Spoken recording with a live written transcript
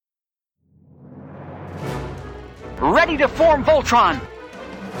ready to form Voltron.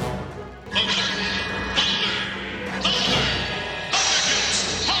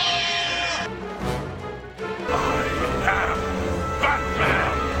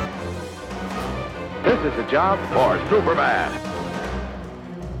 This is a job for Superman.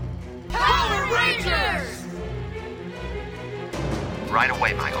 Power Rangers! Right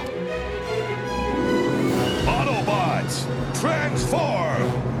away, Michael. Autobots, transform!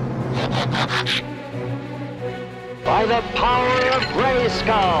 By the power of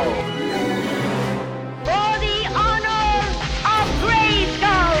Grayskull! For the honor of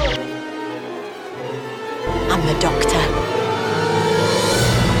Grayskull! I'm the Doctor.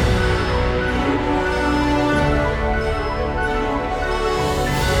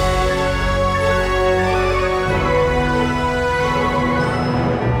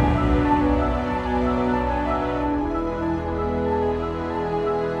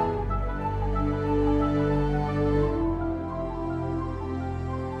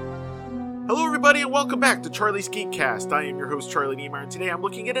 Hello everybody and welcome back to Charlie's Geekcast. I am your host Charlie Niemeyer, and today I'm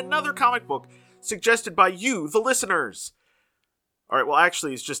looking at another comic book suggested by you, the listeners. Alright, well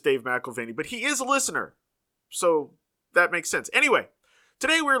actually it's just Dave McIlvaney, but he is a listener, so that makes sense. Anyway,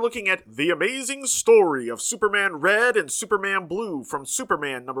 today we're looking at The Amazing Story of Superman Red and Superman Blue from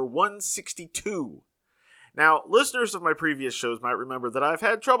Superman number 162. Now, listeners of my previous shows might remember that I've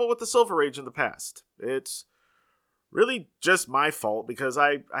had trouble with the Silver Age in the past. It's really just my fault because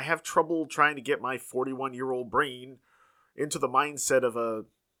I have trouble trying to get my 41-year-old brain into the mindset of a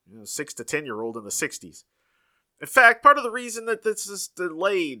 6 to 10-year-old in the 60s. In fact, part of the reason that this is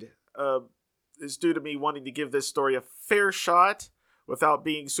delayed is due to me wanting to give this story a fair shot without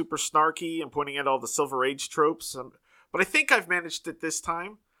being super snarky and pointing at all the Silver Age tropes. But I think I've managed it this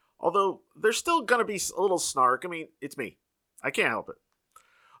time, although there's still going to be a little snark. I mean, it's me. I can't help it.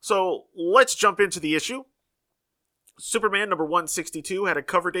 So let's jump into the issue. Superman number 162 had a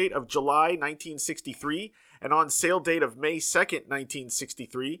cover date of July 1963, an on sale date of May 2nd,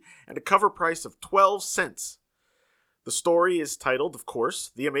 1963, and a cover price of 12 cents. The story is titled, of course,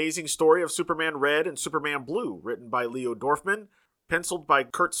 The Amazing Story of Superman Red and Superman Blue, written by Leo Dorfman, penciled by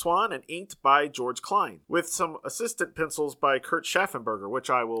Kurt Swan, and inked by George Klein, with some assistant pencils by Kurt Schaffenberger, which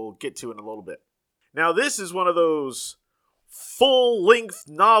I will get to in a little bit. Now, this is one of those full-length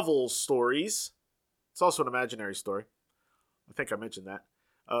novel stories. It's also an imaginary story. I think I mentioned that.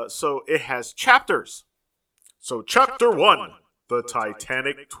 So it has chapters. So Chapter 1, The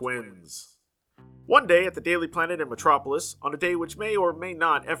Titanic Twins. One day at the Daily Planet in Metropolis, on a day which may or may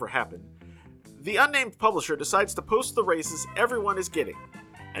not ever happen, the unnamed publisher decides to post the raises everyone is getting.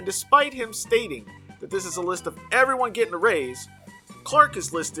 And despite him stating that this is a list of everyone getting a raise, Clark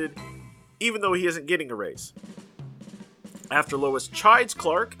is listed even though he isn't getting a raise. After Lois chides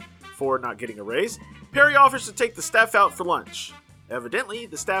Clark for not getting a raise, Perry offers to take the staff out for lunch. Evidently,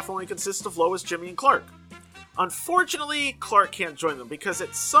 the staff only consists of Lois, Jimmy, and Clark. Unfortunately, Clark can't join them because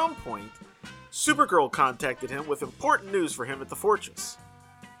at some point, Supergirl contacted him with important news for him at the Fortress.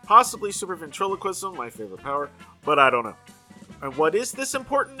 Possibly super ventriloquism, my favorite power, but I don't know. And what is this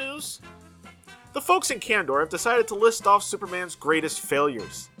important news? The folks in Kandor have decided to list off Superman's greatest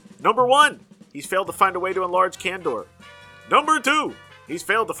failures. Number 1, he's failed to find a way to enlarge Kandor. Number 2, he's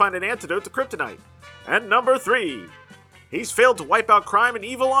failed to find an antidote to kryptonite. And number 3, he's failed to wipe out crime and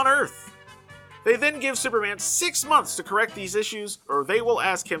evil on Earth. They then give Superman 6 months to correct these issues, or they will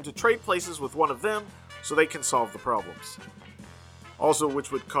ask him to trade places with one of them so they can solve the problems. Also,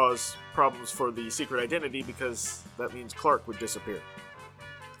 which would cause problems for the secret identity because that means Clark would disappear.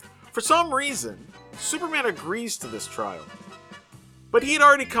 For some reason, Superman agrees to this trial. But he had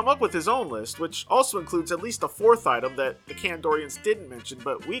already come up with his own list, which also includes at least a 4th item that the Kandorians didn't mention,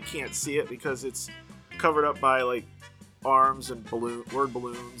 but we can't see it because it's covered up by, like, arms and word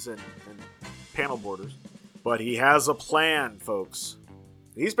balloons and panel borders. But he has a plan, folks.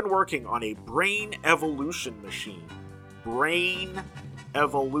 He's been working on a brain evolution machine. Brain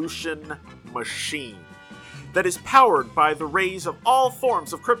evolution machine. That is powered by the rays of all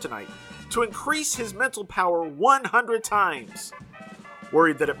forms of kryptonite to increase his mental power 100 times.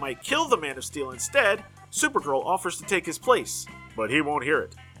 Worried that it might kill the Man of Steel instead, Supergirl offers to take his place, but he won't hear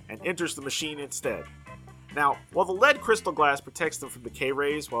it, and enters the machine instead. Now, while the lead crystal glass protects them from the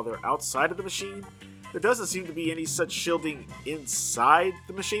K-rays while they're outside of the machine, there doesn't seem to be any such shielding inside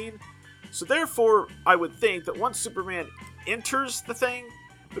the machine. So therefore, I would think that once Superman enters the thing,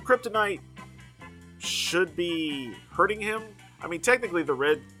 the kryptonite should be hurting him. I mean, technically the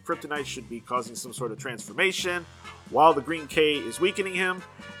red kryptonite should be causing some sort of transformation, while the green K is weakening him.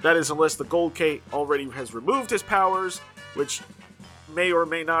 That is unless the gold K already has removed his powers, which may or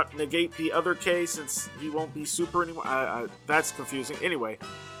may not negate the other K since he won't be super anymore. That's confusing. Anyway,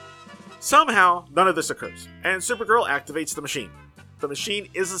 somehow none of this occurs, and Supergirl activates the machine. The machine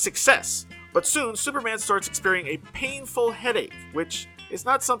is a success, but soon Superman starts experiencing a painful headache, which is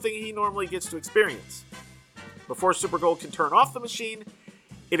not something he normally gets to experience. Before Supergirl can turn off the machine,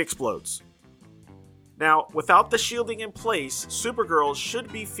 it explodes. Now, without the shielding in place, Supergirl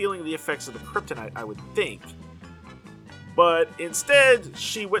should be feeling the effects of the kryptonite, I would think. But instead,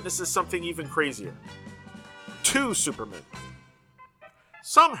 she witnesses something even crazier. 2 Supermen.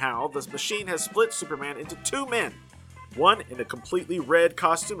 Somehow, this machine has split Superman into 2 men. One in a completely red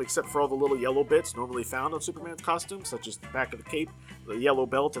costume, except for all the little yellow bits normally found on Superman's costume, such as the back of the cape, the yellow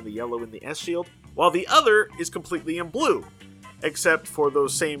belt, and the yellow in the S-shield, while the other is completely in blue, except for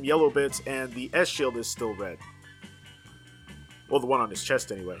those same yellow bits, and the S-shield is still red. Well, the one on his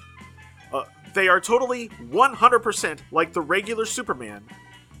chest, anyway. They are totally 100% like the regular Superman,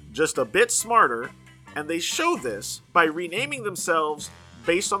 just a bit smarter, and they show this by renaming themselves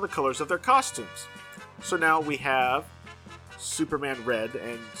based on the colors of their costumes. So now we have Superman Red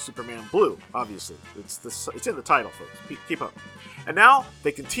and Superman Blue, obviously. It's in the title, folks. Keep up. And now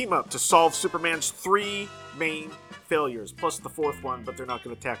they can team up to solve Superman's 3 main failures, plus the 4th one, but they're not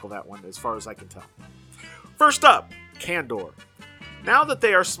going to tackle that one as far as I can tell. First up, Kandor. Now that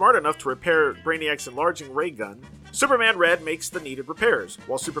they are smart enough to repair Brainiac's enlarging ray gun, Superman Red makes the needed repairs,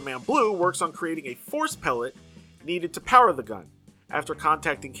 while Superman Blue works on creating a force pellet needed to power the gun. After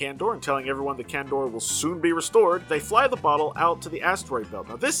contacting Kandor and telling everyone that Kandor will soon be restored, they fly the bottle out to the asteroid belt.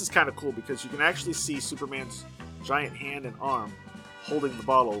 Now this is kind of cool because you can actually see Superman's giant hand and arm holding the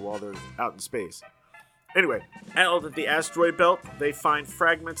bottle while they're out in space. Anyway, out at the asteroid belt, they find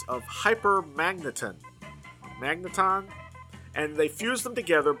fragments of hypermagneton, and they fuse them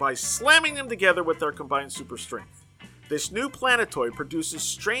together by slamming them together with their combined super strength. This new planetoid produces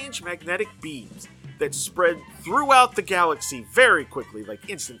strange magnetic beams that spread throughout the galaxy very quickly, like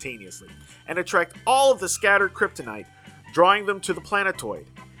instantaneously, and attract all of the scattered kryptonite, drawing them to the planetoid.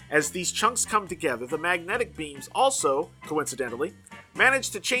 As these chunks come together, the magnetic beams also, coincidentally,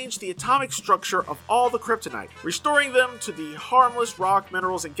 manage to change the atomic structure of all the kryptonite, restoring them to the harmless rock,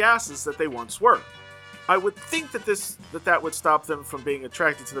 minerals, and gases that they once were. I would think that would stop them from being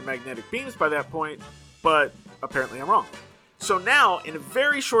attracted to the magnetic beams by that point, but apparently I'm wrong. So now, in a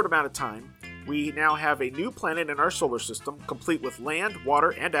very short amount of time, we now have a new planet in our solar system, complete with land, water,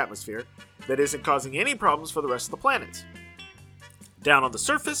 and atmosphere, that isn't causing any problems for the rest of the planets. Down on the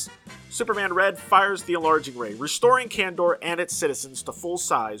surface, Superman Red fires the enlarging ray, restoring Kandor and its citizens to full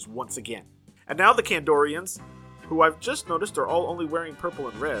size once again. And now the Kandorians, who I've just noticed are all only wearing purple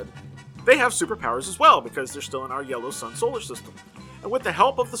and red, they have superpowers as well because they're still in our yellow sun solar system. And with the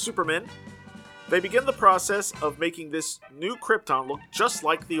help of the Supermen, they begin the process of making this new Krypton look just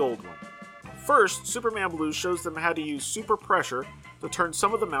like the old one. First, Superman Blue shows them how to use super pressure to turn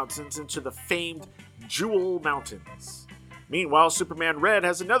some of the mountains into the famed Jewel Mountains. Meanwhile, Superman Red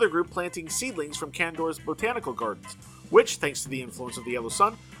has another group planting seedlings from Kandor's botanical gardens, which, thanks to the influence of the yellow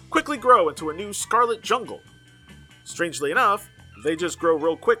sun, quickly grow into a new scarlet jungle. Strangely enough, they just grow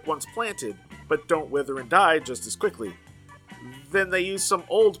real quick once planted, but don't wither and die just as quickly. Then they use some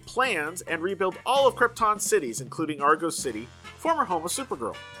old plans and rebuild all of Krypton's cities, including Argo City, former home of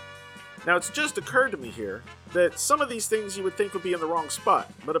Supergirl. Now, it's just occurred to me here that some of these things you would think would be in the wrong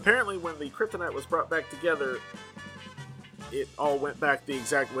spot, but apparently when the kryptonite was brought back together, it all went back the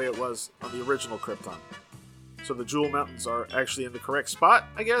exact way it was on the original Krypton. So the Jewel Mountains are actually in the correct spot,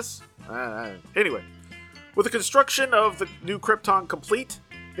 I guess? Anyway, with the construction of the new Krypton complete,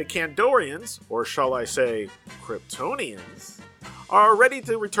 the Kandorians, or shall I say, Kryptonians, are ready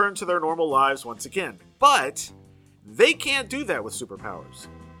to return to their normal lives once again. But they can't do that with superpowers.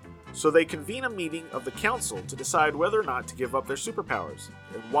 So they convene a meeting of the council to decide whether or not to give up their superpowers.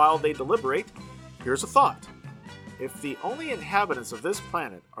 And while they deliberate, here's a thought. If the only inhabitants of this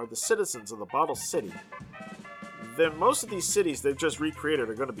planet are the citizens of the Bottle City, then most of these cities they've just recreated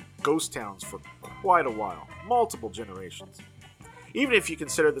are going to be ghost towns for quite a while, multiple generations. Even if you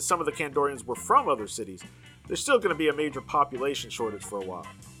consider that some of the Kandorians were from other cities, there's still going to be a major population shortage for a while.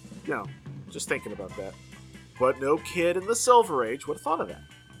 You know, just thinking about that. But no kid in the Silver Age would have thought of that.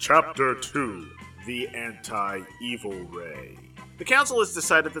 Chapter 2, The Anti-Evil Ray. The council has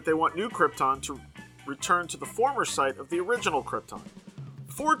decided that they want New Krypton to return to the former site of the original Krypton.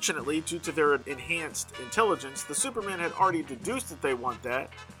 Fortunately, due to their enhanced intelligence, the Supermen had already deduced that they want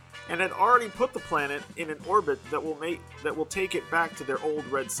that, and had already put the planet in an orbit that will take it back to their old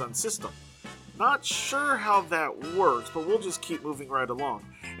red sun system. Not sure how that works, but we'll just keep moving right along,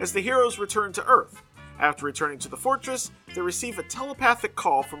 as the heroes return to Earth. After returning to the fortress, they receive a telepathic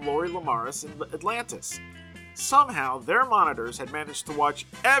call from Lori Lamaris in Atlantis. Somehow, their monitors had managed to watch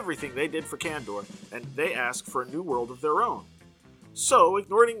everything they did for Kandor, and they ask for a new world of their own. So,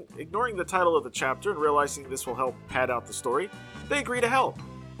 ignoring the title of the chapter and realizing this will help pad out the story, they agree to help.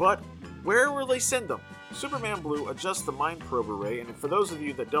 But where will they send them? Superman Blue adjusts the Mind Prober Ray, and for those of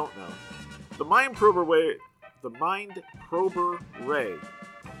you that don't know, the Mind Prober Ray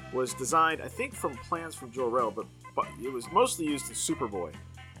was designed, I think, from plans from Jor-El, but it was mostly used in Superboy.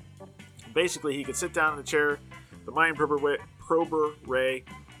 Basically, he could sit down in the chair, the Mind Prober Ray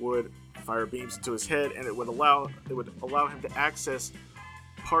would fire beams into his head, and it would allow him to access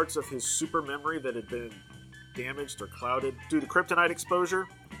parts of his super memory that had been damaged or clouded due to kryptonite exposure.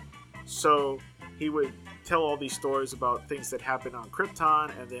 So he would tell all these stories about things that happened on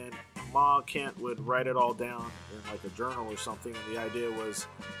Krypton, and then Ma Kent would write it all down in like a journal or something, and the idea was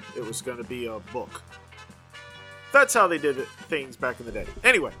it was going to be a book. That's how they did things back in the day.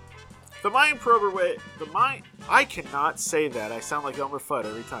 Anyway, the Mind Prober Ray, I cannot say that. I sound like Elmer Fudd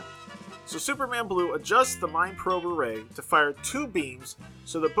every time. So Superman Blue adjusts the Mind Prober Ray to fire 2 beams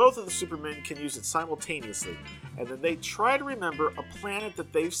so that both of the Supermen can use it simultaneously, and then they try to remember a planet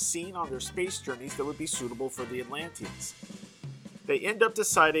that they've seen on their space journeys that would be suitable for the Atlanteans. They end up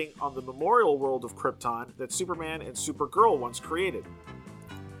deciding on the memorial world of Krypton that Superman and Supergirl once created.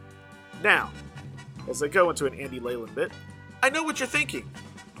 Now, as I go into an Andy Leyland bit, I know what you're thinking,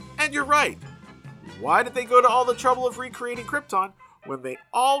 and you're right. Why did they go to all the trouble of recreating Krypton when they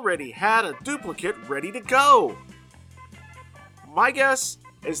already had a duplicate ready to go? My guess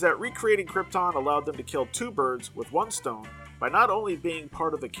is that recreating Krypton allowed them to kill 2 birds with 1 stone by not only being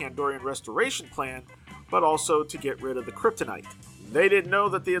part of the Kandorian restoration plan, but also to get rid of the kryptonite. They didn't know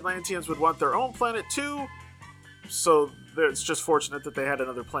that the Atlanteans would want their own planet too, so it's just fortunate that they had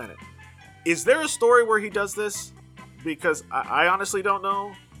another planet. Is there a story where he does this? Because I honestly don't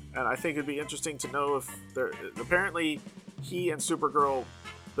know, and I think it'd be interesting to know if apparently he and Supergirl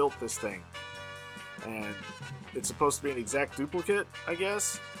built this thing, and it's supposed to be an exact duplicate, I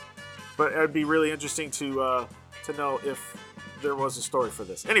guess. But it'd be really interesting to know if there was a story for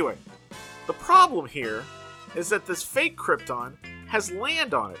this. Anyway, the problem here is that this fake Krypton has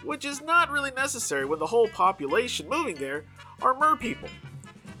land on it, which is not really necessary when the whole population moving there are mer people.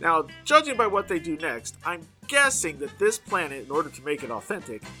 Now, judging by what they do next, I'm guessing that this planet, in order to make it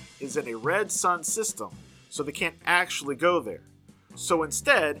authentic, is in a red sun system, so they can't actually go there. So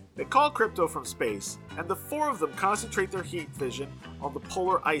instead, they call Krypto from space, and the 4 of them concentrate their heat vision on the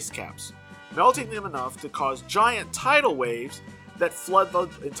polar ice caps, melting them enough to cause giant tidal waves that flood the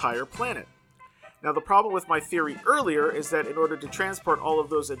entire planet. Now, the problem with my theory earlier is that in order to transport all of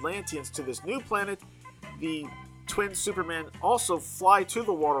those Atlanteans to this new planet, the twin Supermen also fly to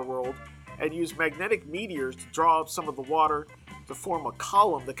the water world and use magnetic meteors to draw up some of the water to form a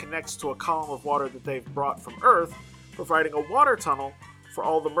column that connects to a column of water that they've brought from Earth, providing a water tunnel for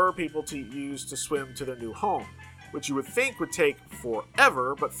all the mer people to use to swim to their new home, which you would think would take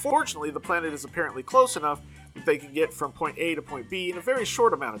forever, but fortunately the planet is apparently close enough that they can get from point A to point B in a very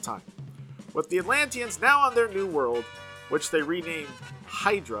short amount of time. With the Atlanteans now on their new world, which they renamed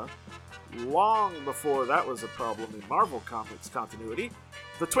Hydra, long before that was a problem in Marvel Comics continuity,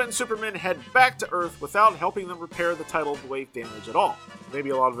 the twin Supermen head back to Earth without helping them repair the tidal wave damage at all.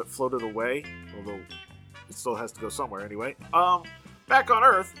 Maybe a lot of it floated away, although it still has to go somewhere anyway. Back on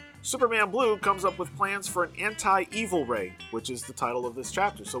Earth, Superman Blue comes up with plans for an anti-evil ray, which is the title of this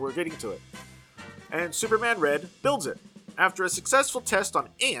chapter, so we're getting to it. And Superman Red builds it. After a successful test on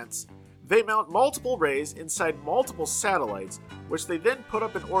ants, they mount multiple rays inside multiple satellites, which they then put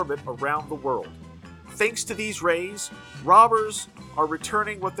up in orbit around the world. Thanks to these rays, robbers are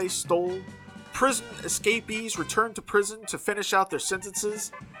returning what they stole, prison escapees return to prison to finish out their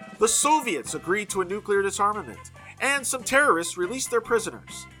sentences, the Soviets agree to a nuclear disarmament, and some terrorists release their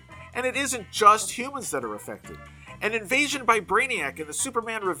prisoners. And it isn't just humans that are affected. An invasion by Brainiac and the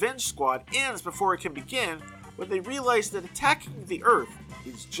Superman Revenge Squad ends before it can begin when they realize that attacking the Earth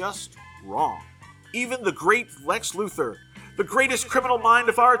is just wrong. Even the great Lex Luthor, the greatest criminal mind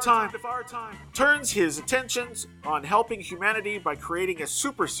of our time, turns his attentions on helping humanity by creating a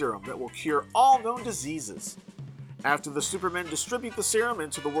super serum that will cure all known diseases. After the Supermen distribute the serum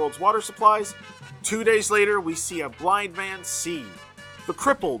into the world's water supplies, 2 days later we see a blind man see, the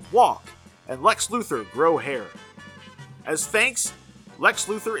crippled walk, and Lex Luthor grow hair. As thanks, Lex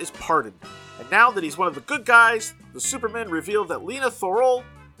Luthor is pardoned, and now that he's one of the good guys, the Supermen reveal that Lena Thorol,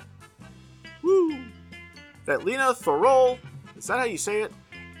 is that how you say it,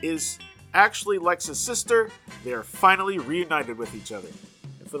 is actually Lex's sister. They are finally reunited with each other.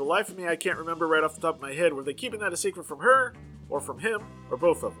 And For the life of me, I can't remember right off the top of my head, were they keeping that a secret from her, or from him, or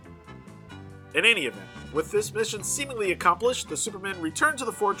both of them? In any event, with this mission seemingly accomplished, the Supermen return to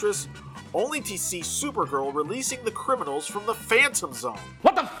the fortress, only to see Supergirl releasing the criminals from the Phantom Zone.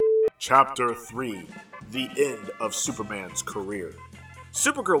 Chapter 3: The End of Superman's Career.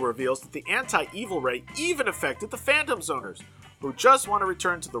 Supergirl reveals that the anti-evil ray even affected the Phantom Zoners, who just want to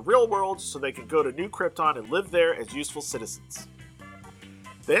return to the real world so they can go to New Krypton and live there as useful citizens.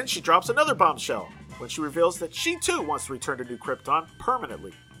 Then she drops another bombshell when she reveals that she too wants to return to New Krypton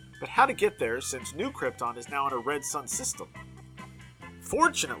permanently, but how to get there since New Krypton is now in a Red Sun system.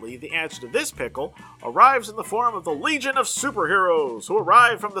 Fortunately, the answer to this pickle arrives in the form of the Legion of Superheroes, who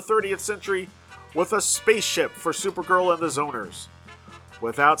arrive from the 30th century with a spaceship for Supergirl and the Zoners.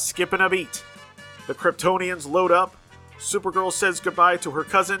 Without skipping a beat, the Kryptonians load up, Supergirl says goodbye to her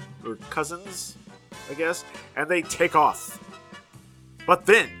cousin, or cousins, I guess, and they take off. But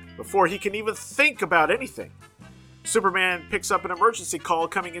then, before he can even think about anything, Superman picks up an emergency call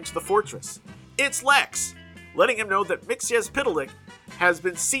coming into the fortress. It's Lex, letting him know that Mxyzptlk has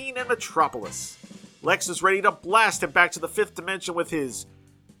been seen in Metropolis. Lex is ready to blast him back to the 5th dimension with his,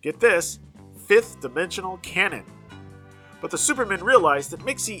 get this, 5th dimensional cannon. But the Supermen realize that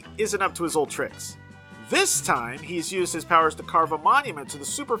Mixie isn't up to his old tricks. This time, he's used his powers to carve a monument to the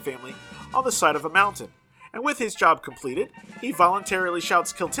Super family on the side of a mountain. And with his job completed, he voluntarily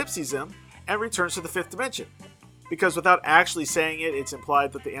shouts "Kill Tipsy Zim" and returns to the 5th dimension. Because without actually saying it, it's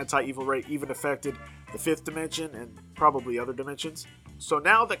implied that the anti-evil ray even affected the 5th dimension and probably other dimensions. So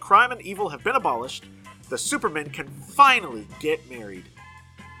now that crime and evil have been abolished, the Supermen can finally get married.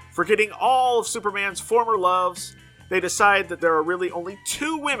 Forgetting all of Superman's former loves, they decide that there are really only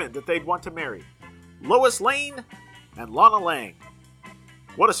 2 women that they'd want to marry: Lois Lane and Lana Lang.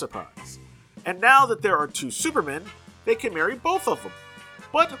 What a surprise. And now that there are 2 Supermen, they can marry both of them.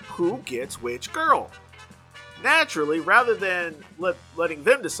 But who gets which girl? Naturally, rather than letting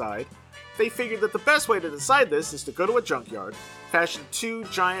them decide, they figured that the best way to decide this is to go to a junkyard, fashion 2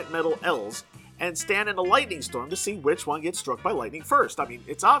 giant metal L's, and stand in a lightning storm to see which one gets struck by lightning first. I mean,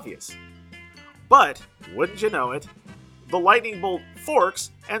 it's obvious. But, wouldn't you know it, the lightning bolt forks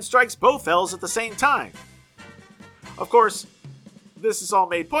and strikes both L's at the same time. Of course, this is all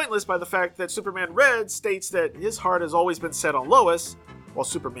made pointless by the fact that Superman Red states that his heart has always been set on Lois, while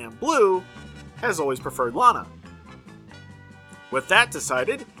Superman Blue has always preferred Lana. With that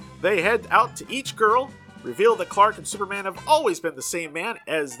decided, they head out to each girl, reveal that Clark and Superman have always been the same man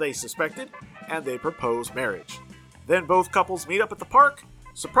as they suspected, and they propose marriage. Then both couples meet up at the park,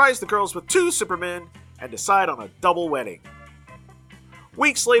 surprise the girls with 2 Supermen, and decide on a double wedding.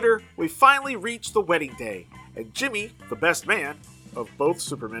 Weeks later, we finally reach the wedding day, and Jimmy, the best man, of both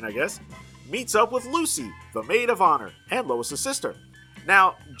Supermen I guess, meets up with Lucy, the maid of honor, and Lois' sister.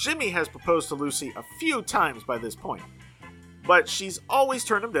 Now, Jimmy has proposed to Lucy a few times by this point, but she's always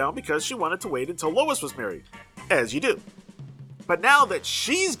turned him down because she wanted to wait until Lois was married, as you do. But now that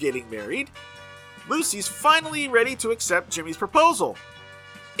she's getting married, Lucy's finally ready to accept Jimmy's proposal,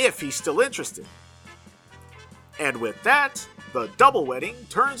 if he's still interested. And with that, the double wedding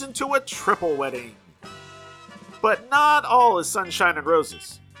turns into a triple wedding. But not all is sunshine and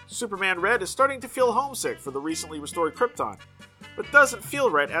roses. Superman Red is starting to feel homesick for the recently restored Krypton, but doesn't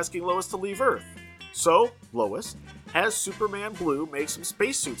feel right asking Lois to leave Earth. So, Lois has Superman Blue make some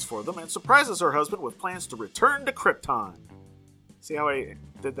spacesuits for them and surprises her husband with plans to return to Krypton. See how I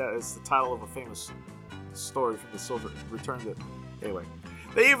did that as the title of a famous story from the Silver Return to... Anyway.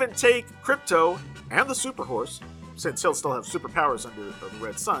 They even take Krypto and the Super Horse, since he'll still have superpowers under the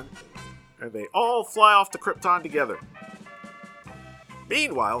Red Sun, and they all fly off to Krypton together.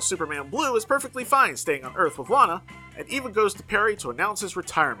 Meanwhile, Superman Blue is perfectly fine staying on Earth with Lana, and even goes to Perry to announce his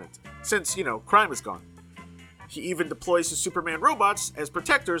retirement, since, crime is gone. He even deploys his Superman robots as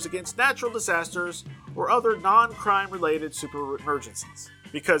protectors against natural disasters or other non-crime related super emergencies,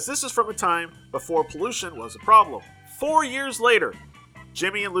 because this is from a time before pollution was a problem. 4 years later,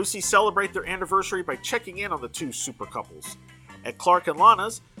 Jimmy and Lucy celebrate their anniversary by checking in on the 2 super couples. At Clark and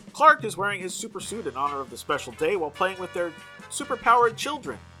Lana's, Clark is wearing his super suit in honor of the special day while playing with their super-powered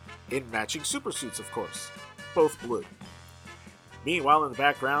children, in matching super suits, of course, both blue. Meanwhile, in the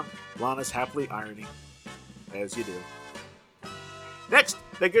background, Lana's happily ironing, as you do. Next,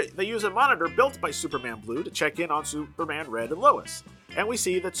 they use a monitor built by Superman Blue to check in on Superman Red and Lois, and we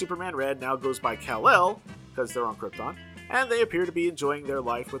see that Superman Red now goes by Kal-El, because they're on Krypton, and they appear to be enjoying their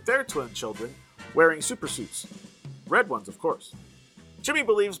life with their twin children, wearing supersuits. Red ones, of course. Jimmy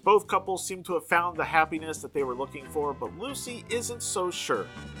believes both couples seem to have found the happiness that they were looking for, but Lucy isn't so sure.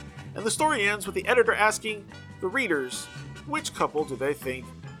 And the story ends with the editor asking the readers, which couple do they think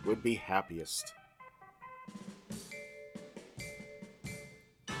would be happiest.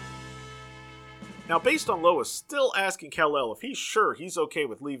 Now, based on Lois still asking Kal-El if he's sure he's okay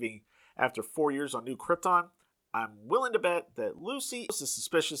with leaving after 4 years on New Krypton, I'm willing to bet that Lucy is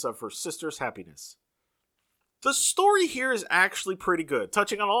suspicious of her sister's happiness. The story here is actually pretty good,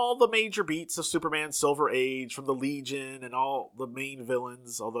 touching on all the major beats of Superman's Silver Age, from the Legion and all the main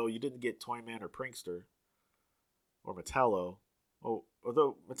villains, although you didn't get Toyman or Prankster. Or Metallo. Oh,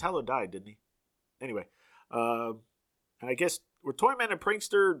 although Metallo died, didn't he? Anyway, and I guess were Toyman and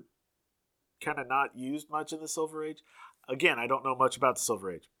Prankster kind of not used much in the Silver Age? Again, I don't know much about the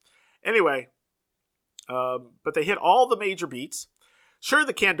Silver Age. Anyway, but they hit all the major beats. Sure,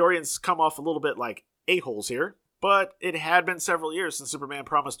 the Kandorians come off a little bit like a-holes here, but it had been several years since Superman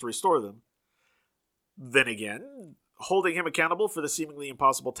promised to restore them. Then again, holding him accountable for the seemingly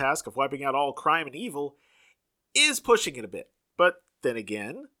impossible task of wiping out all crime and evil is pushing it a bit. But then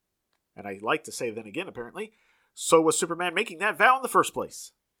again, and I like to say then again apparently, so was Superman making that vow in the first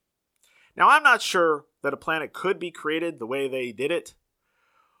place. Now, I'm not sure that a planet could be created the way they did it,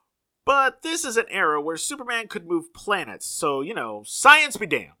 but this is an era where Superman could move planets, so, science be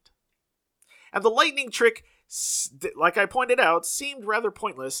damned. And the lightning trick, like I pointed out, seemed rather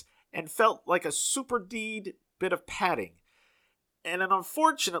pointless and felt like a super deed bit of padding. And it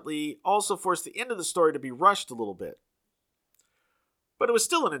unfortunately also forced the end of the story to be rushed a little bit. But it was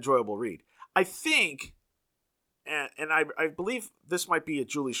still an enjoyable read. I think, and I believe this might be a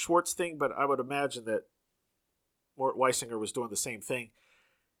Julie Schwartz thing, but I would imagine that Mort Weisinger was doing the same thing.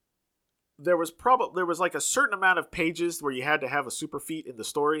 There was like a certain amount of pages where you had to have a super feat in the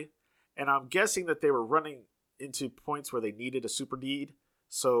story, and I'm guessing that they were running into points where they needed a super deed,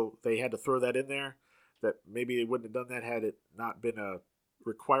 so they had to throw that in there. That maybe they wouldn't have done that had it not been a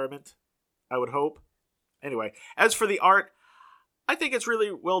requirement, I would hope. Anyway, as for the art, I think it's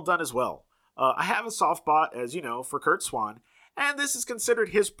really well done as well. I have a soft spot, as you know, for Curt Swan, and this is considered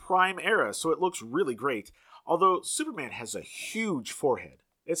his prime era, so it looks really great. Although Superman has a huge forehead.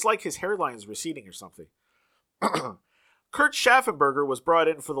 It's like his hairline is receding or something. Kurt Schaffenberger was brought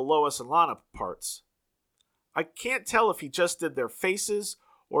in for the Lois and Lana parts. I can't tell if he just did their faces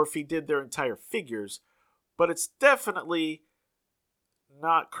or if he did their entire figures, but it's definitely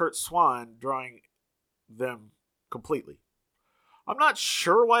not Curt Swan drawing them completely. I'm not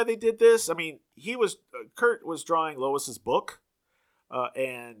sure why they did this. I mean, Kurt was drawing Lois's book,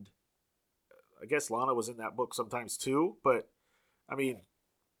 and I guess Lana was in that book sometimes too, but I mean,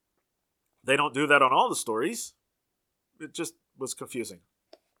 they don't do that on all the stories. It just was confusing.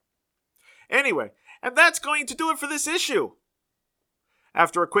 Anyway, and that's going to do it for this issue.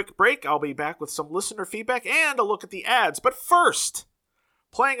 After a quick break, I'll be back with some listener feedback and a look at the ads. But first,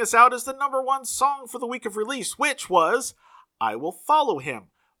 playing us out is the #1 song for the week of release, which was I Will Follow Him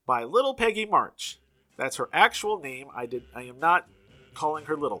by Little Peggy March. That's her actual name. I am not calling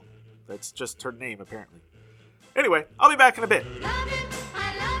her Little. That's just her name, apparently. Anyway, I'll be back in a bit.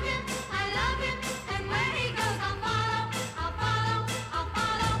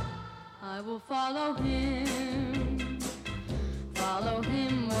 I will follow him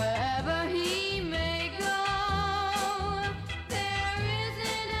wherever he may go. There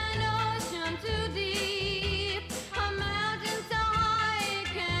isn't an ocean too deep, a mountain so high it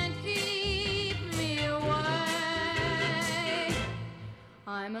can't keep me away.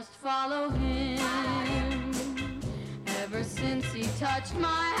 I must follow him. Ever since he touched my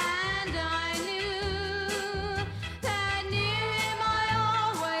hand, I knew that near him I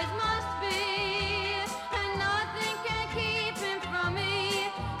always must be, and nothing can keep him from me.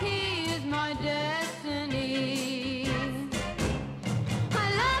 He is my destiny.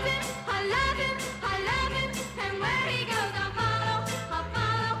 I love him, I love him, I love him, and where he goes I'll follow, I'll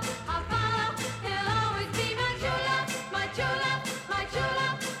follow, I'll follow. He'll always be my true love, my true love, my true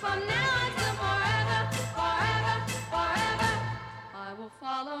love, from now until forever, forever, forever. I will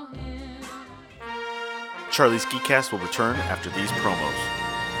follow him. Charlie's Geekcast will return after these promos.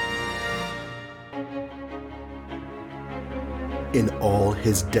 In all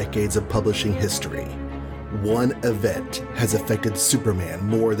his decades of publishing history, one event has affected Superman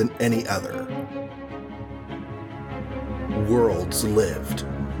more than any other. Worlds lived,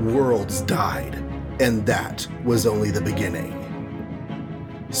 worlds died, and that was only the beginning.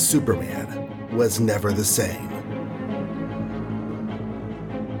 Superman was never the same.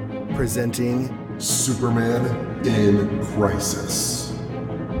 Presenting Superman in Crisis.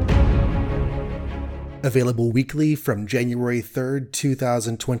 Available weekly from January 3rd,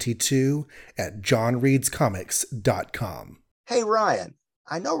 2022 at johnreadscomics.com. Hey Ryan,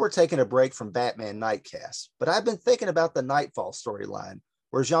 I know we're taking a break from Batman Nightcast, but I've been thinking about the Nightfall storyline.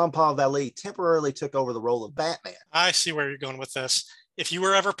 where Jean-Paul Vallée temporarily took over the role of Batman. I see where you're going with this. If you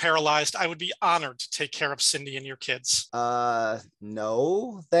were ever paralyzed, I would be honored to take care of Cindy and your kids.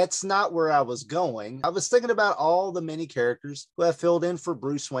 No, that's not where I was going. I was thinking about all the many characters who have filled in for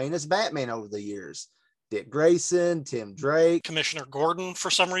Bruce Wayne as Batman over the years. Dick Grayson, Tim Drake. Commissioner Gordon, for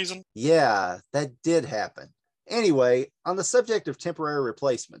some reason. Yeah, that did happen. Anyway, on the subject of temporary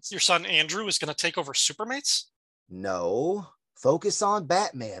replacements. Your son Andrew is going to take over Supermates? No, focus on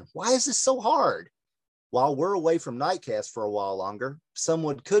Batman. Why is this so hard? While we're away from Nightcast for a while longer,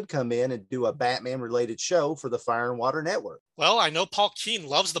 someone could come in and do a Batman-related show for the Fire and Water Network. Well, I know Paul Keene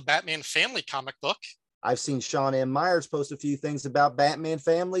loves the Batman Family comic book. I've seen Sean M. Myers post a few things about Batman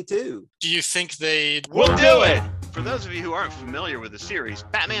Family, too. Do you think they'd... We'll do it! For those of you who aren't familiar with the series,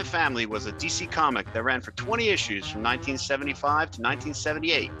 Batman Family was a DC comic that ran for 20 issues from 1975 to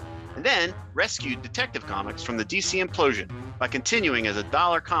 1978, and then rescued Detective Comics from the DC implosion by continuing as a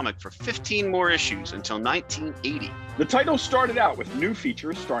dollar comic for 15 more issues until 1980. The title started out with new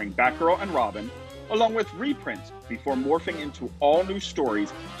features starring Batgirl and Robin, along with reprints before morphing into all new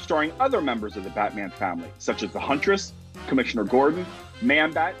stories starring other members of the Batman family, such as the Huntress, Commissioner Gordon,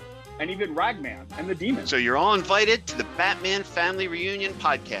 Man-Bat, and even Ragman and the Demon. So you're all invited to the Batman Family Reunion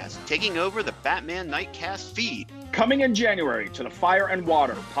podcast, taking over the Batman Nightcast feed. Coming in January to the Fire and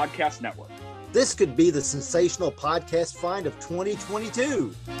Water Podcast Network. This could be the sensational podcast find of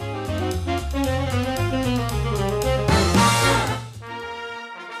 2022.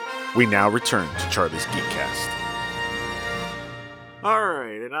 We now return to Charlie's Geekcast.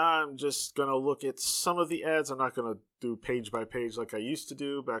 Alright, and I'm just going to look at some of the ads. I'm not going to do page by page like I used to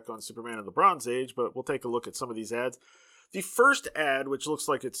do back on Superman in the Bronze Age, but we'll take a look at some of these ads. The first ad, which looks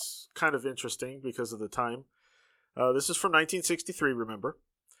like it's kind of interesting because of the time, this is from 1963, remember.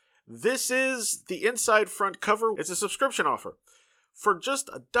 This is the inside front cover. It's a subscription offer for just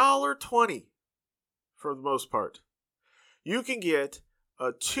 $1.20 for the most part. You can get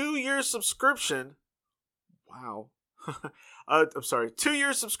a 2-year subscription. Wow.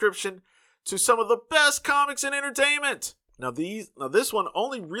 2-year subscription to some of the best comics and entertainment. Now this one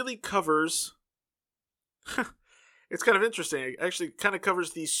only really covers it's kind of interesting. It actually kind of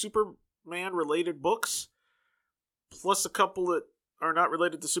covers the Superman related books plus a couple that are not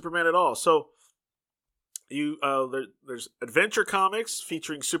related to Superman at all. So there's Adventure Comics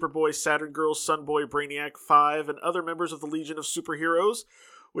featuring Superboy, Saturn Girl, Sunboy, Brainiac 5, and other members of the Legion of Superheroes,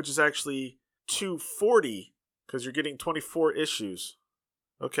 which is actually $240 because you're getting 24 issues.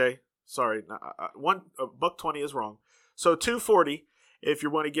 Okay, sorry, $1.20 is wrong. So $240 if you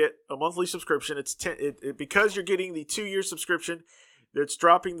want to get a monthly subscription. It's because you're getting the 2-year subscription. It's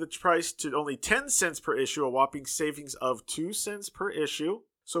dropping the price to only 10 cents per issue, a whopping savings of 2 cents per issue.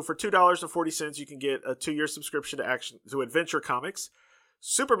 So for $2.40, you can get a 2-year subscription to Adventure Comics.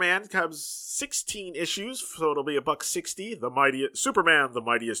 Superman has 16 issues, so it'll be $1.60. Superman, the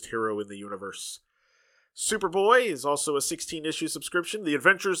mightiest hero in the universe. Superboy is also a 16-issue subscription. The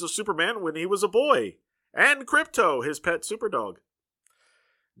Adventures of Superman when he was a boy. And Krypto, his pet superdog.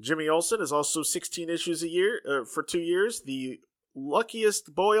 Jimmy Olsen is also 16 issues a year for 2 years. The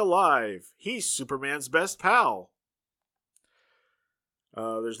luckiest boy alive. He's Superman's best pal.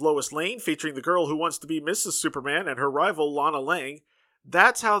 There's Lois Lane featuring the girl who wants to be Mrs. Superman and her rival Lana Lang.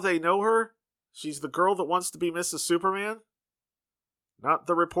 That's how they know her? She's the girl that wants to be Mrs. Superman? Not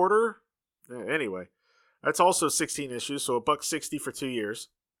the reporter? Anyway, that's also 16 issues, so $1.60 for 2 years.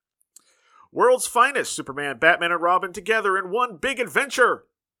 World's Finest, Superman, Batman, and Robin together in one big adventure.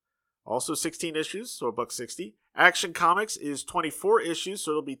 Also 16 issues, so $1.60. Action Comics is 24 issues,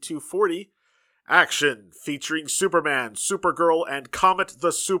 so it'll be $240. Action, featuring Superman, Supergirl, and Comet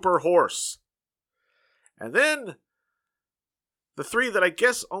the Super Horse. And then, the 3 that I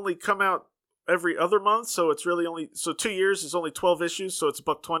guess only come out every other month, so it's really only, 2 years is only 12 issues, so it's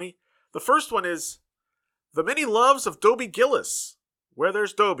 $1.20. The first one is The Many Loves of Dobie Gillis. Where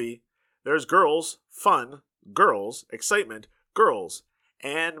there's Dobie, there's girls, fun, girls, excitement, girls,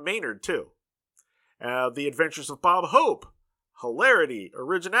 and Maynard too. The Adventures of Bob Hope, hilarity,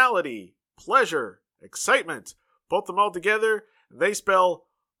 originality, pleasure, excitement. Put them all together, and they spell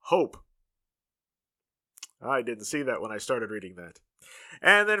hope. I didn't see that when I started reading that.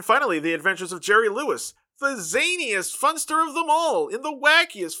 And then finally, The Adventures of Jerry Lewis, the zaniest funster of them all, in the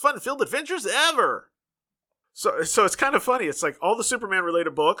wackiest fun-filled adventures ever. So it's kind of funny. It's like all the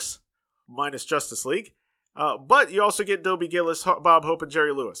Superman-related books, minus Justice League, but you also get Dobie Gillis, Bob Hope, and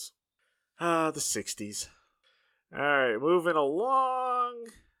Jerry Lewis. The 60s. All right, moving along.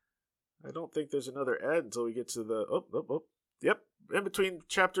 I don't think there's another ad until we get to the... Yep, in between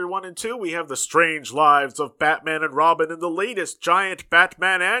Chapter 1 and 2, we have The Strange Lives of Batman and Robin in the latest Giant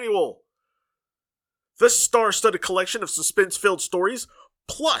Batman Annual. This star-studded collection of suspense-filled stories,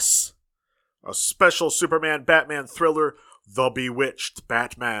 plus a special Superman-Batman thriller, The Bewitched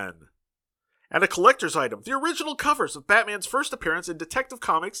Batman. And a collector's item, the original covers of Batman's first appearance in Detective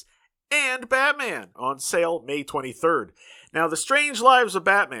Comics and Batman, on sale May 23rd. Now, The Strange Lives of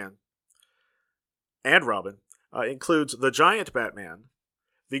Batman and Robin includes The Giant Batman,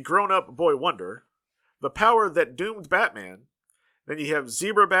 The Grown-Up Boy Wonder, The Power That Doomed Batman, then you have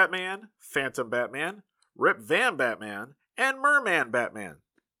Zebra Batman, Phantom Batman, Rip Van Batman, and Merman Batman.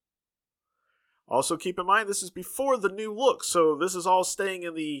 Also keep in mind, this is before the new look, so this is all staying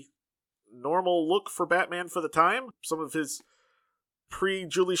in the normal look for Batman for the time. Some of his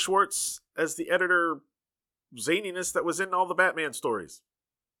pre-Julie Schwartz as the editor zaniness that was in all the Batman stories.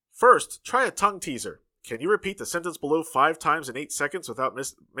 First, try a tongue teaser. Can you repeat the sentence below 5 times in 8 seconds without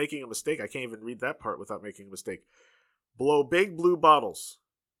making a mistake? I can't even read that part without making a mistake. Blow big blue bottles.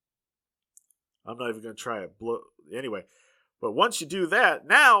 I'm not even going to try it. Anyway, but once you do that,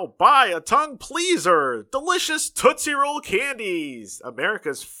 now buy a tongue pleaser. Delicious Tootsie Roll candies.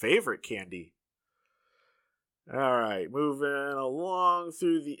 America's favorite candy. All right, moving along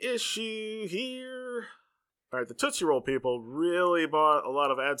through the issue here. All right, the Tootsie Roll people really bought a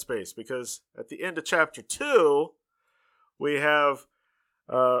lot of ad space because at the end of Chapter 2, we have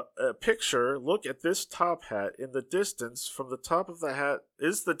a picture. Look at this top hat. In the distance from the top of the hat,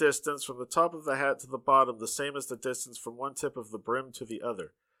 is the distance from the top of the hat to the bottom the same as the distance from one tip of the brim to the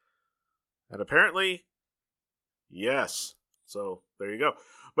other? And apparently, yes. So there you go.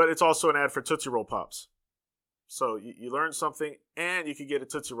 But it's also an ad for Tootsie Roll Pops. So you learn something and you can get a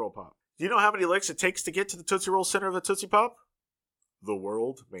Tootsie Roll Pop. Do you know how many licks it takes to get to the Tootsie Roll center of a Tootsie Pop? The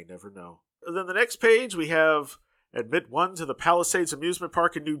world may never know. And then the next page, we have Admit One to the Palisades Amusement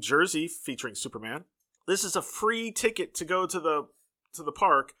Park in New Jersey, featuring Superman. This is a free ticket to go to the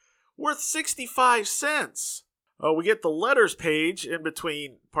park, worth 65 cents. We get the letters page in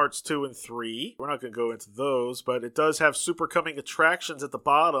between parts 2 and 3. We're not going to go into those, but it does have super coming attractions at the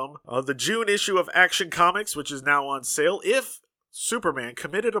bottom. The June issue of Action Comics, which is now on sale. If Superman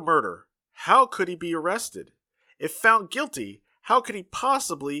committed a murder, how could he be arrested? If found guilty, how could he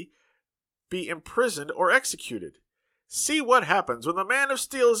possibly be imprisoned or executed? See what happens when the Man of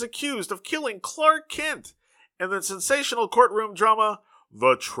Steel is accused of killing Clark Kent in the sensational courtroom drama,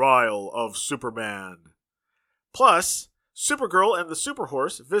 The Trial of Superman. Plus, Supergirl and the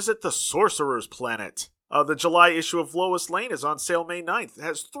Superhorse visit the Sorcerer's Planet. The July issue of Lois Lane is on sale May 9th. It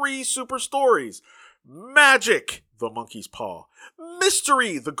has 3 super stories. Magic, The Monkey's Paw.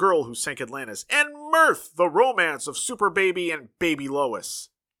 Mystery, The Girl Who Sank Atlantis. And Mirth, The Romance of Super Baby and Baby Lois.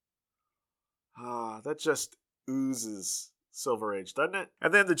 That just oozes Silver Age, doesn't it?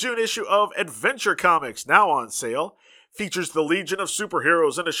 And then the June issue of Adventure Comics, now on sale, features the Legion of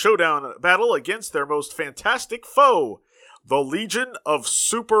Superheroes in a showdown battle against their most fantastic foe, the Legion of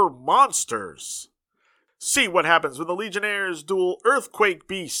Super Monsters. See what happens when the Legionnaires duel Earthquake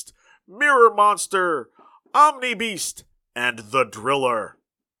Beast, Mirror Monster, Omni Beast, and the Driller.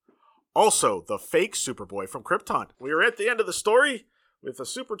 Also, the fake Superboy from Krypton. We are at the end of the story with a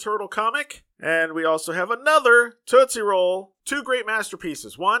Super Turtle comic, and we also have another Tootsie Roll, 2 great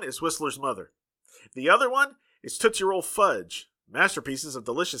masterpieces. One is Whistler's Mother. The other one is Tootsie Roll Fudge, masterpieces of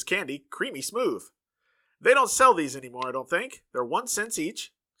delicious candy, creamy smooth. They don't sell these anymore, I don't think. They're 1 cent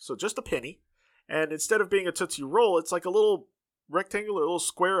each, so just a penny. And instead of being a Tootsie Roll, it's like a little rectangular, little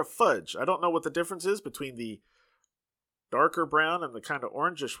square of fudge. I don't know what the difference is between the darker brown and the kind of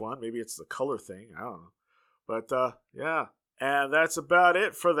orangish one. Maybe it's the color thing. I don't know. But, yeah. And that's about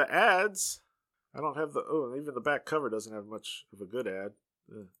it for the ads. I don't have even the back cover doesn't have much of a good ad.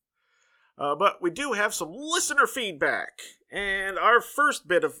 But we do have some listener feedback. And our first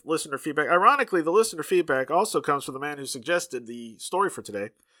bit of listener feedback, ironically, the listener feedback also comes from the man who suggested the story for today,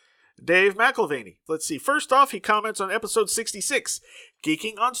 Dave McElvaney. Let's see. First off, he comments on episode 66,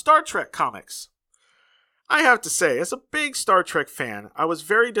 Geeking on Star Trek Comics. I have to say, as a big Star Trek fan, I was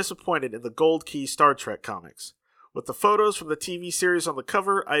very disappointed in the Gold Key Star Trek comics. With the photos from the TV series on the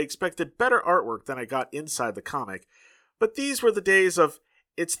cover, I expected better artwork than I got inside the comic. But these were the days of,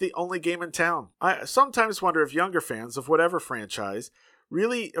 it's the only game in town. I sometimes wonder if younger fans of whatever franchise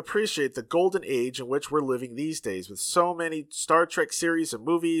really appreciate the golden age in which we're living these days, with so many Star Trek series and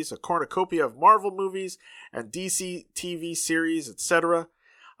movies, a cornucopia of Marvel movies and DC TV series, etc.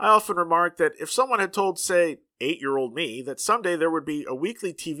 I often remark that if someone had told, say, 8-year-old me, that someday there would be a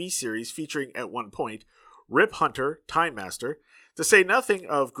weekly TV series featuring, at one point, Rip Hunter, Time Master, To say nothing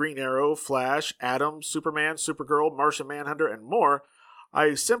of Green Arrow, Flash, Atom, Superman, Supergirl, Martian Manhunter, and more,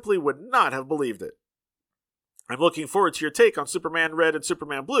 I simply would not have believed it. I'm looking forward to your take on Superman Red and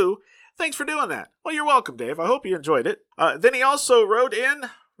Superman Blue. Thanks for doing that. Well, you're welcome, Dave. I hope you enjoyed it. Then he also wrote in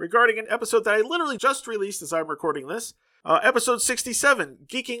regarding an episode that I literally just released as I'm recording this. Episode 67,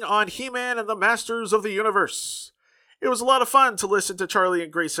 Geeking on He-Man and the Masters of the Universe. It was a lot of fun to listen to Charlie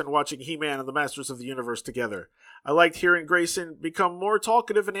and Grayson watching He-Man and the Masters of the Universe together. I liked hearing Grayson become more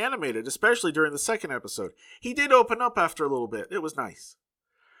talkative and animated, especially during the second episode. He did open up after a little bit. It was nice.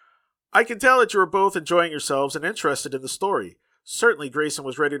 I can tell that you were both enjoying yourselves and interested in the story. Certainly Grayson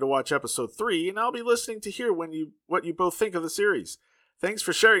was ready to watch episode 3, and I'll be listening to hear what you both think of the series. Thanks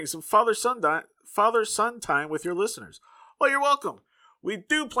for sharing some father-son time with your listeners. Well, you're welcome. We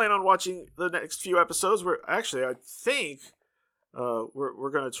do plan on watching the next few episodes. I think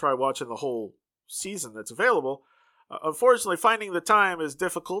we're going to try watching the whole season that's available. Unfortunately, finding the time is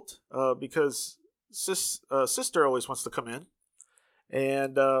difficult because sister always wants to come in,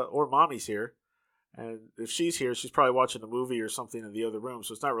 and or mommy's here. And if she's here, she's probably watching a movie or something in the other room,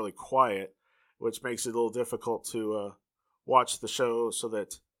 so it's not really quiet, which makes it a little difficult to watch the show so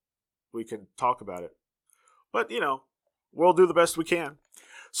that we can talk about it. But, we'll do the best we can.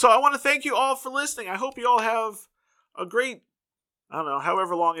 So I want to thank you all for listening. I hope you all have a great,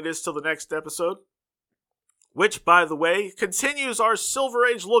 however long it is till the next episode, which, by the way, continues our Silver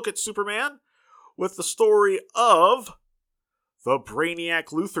Age look at Superman with the story of the Brainiac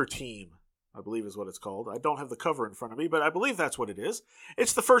Luthor team, I believe is what it's called. I don't have the cover in front of me, but I believe that's what it is.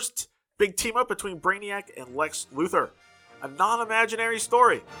 It's the first big team-up between Brainiac and Lex Luthor. A non-imaginary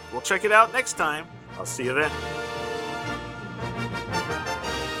story. We'll check it out next time. I'll see you then.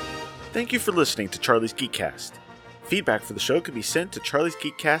 Thank you for listening to Charlie's Geekcast. Feedback for the show can be sent to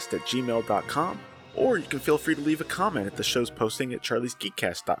charliesgeekcast@gmail.com, or you can feel free to leave a comment at the show's posting at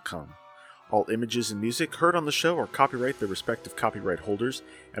charliesgeekcast.com. All images and music heard on the show are copyright their respective copyright holders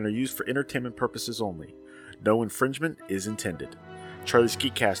and are used for entertainment purposes only. No infringement is intended. Charlie's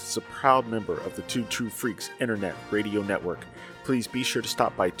Geekcast is a proud member of the Two True Freaks Internet Radio Network. Please be sure to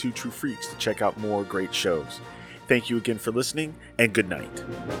stop by Two True Freaks to check out more great shows. Thank you again for listening, and good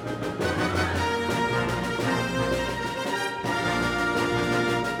night.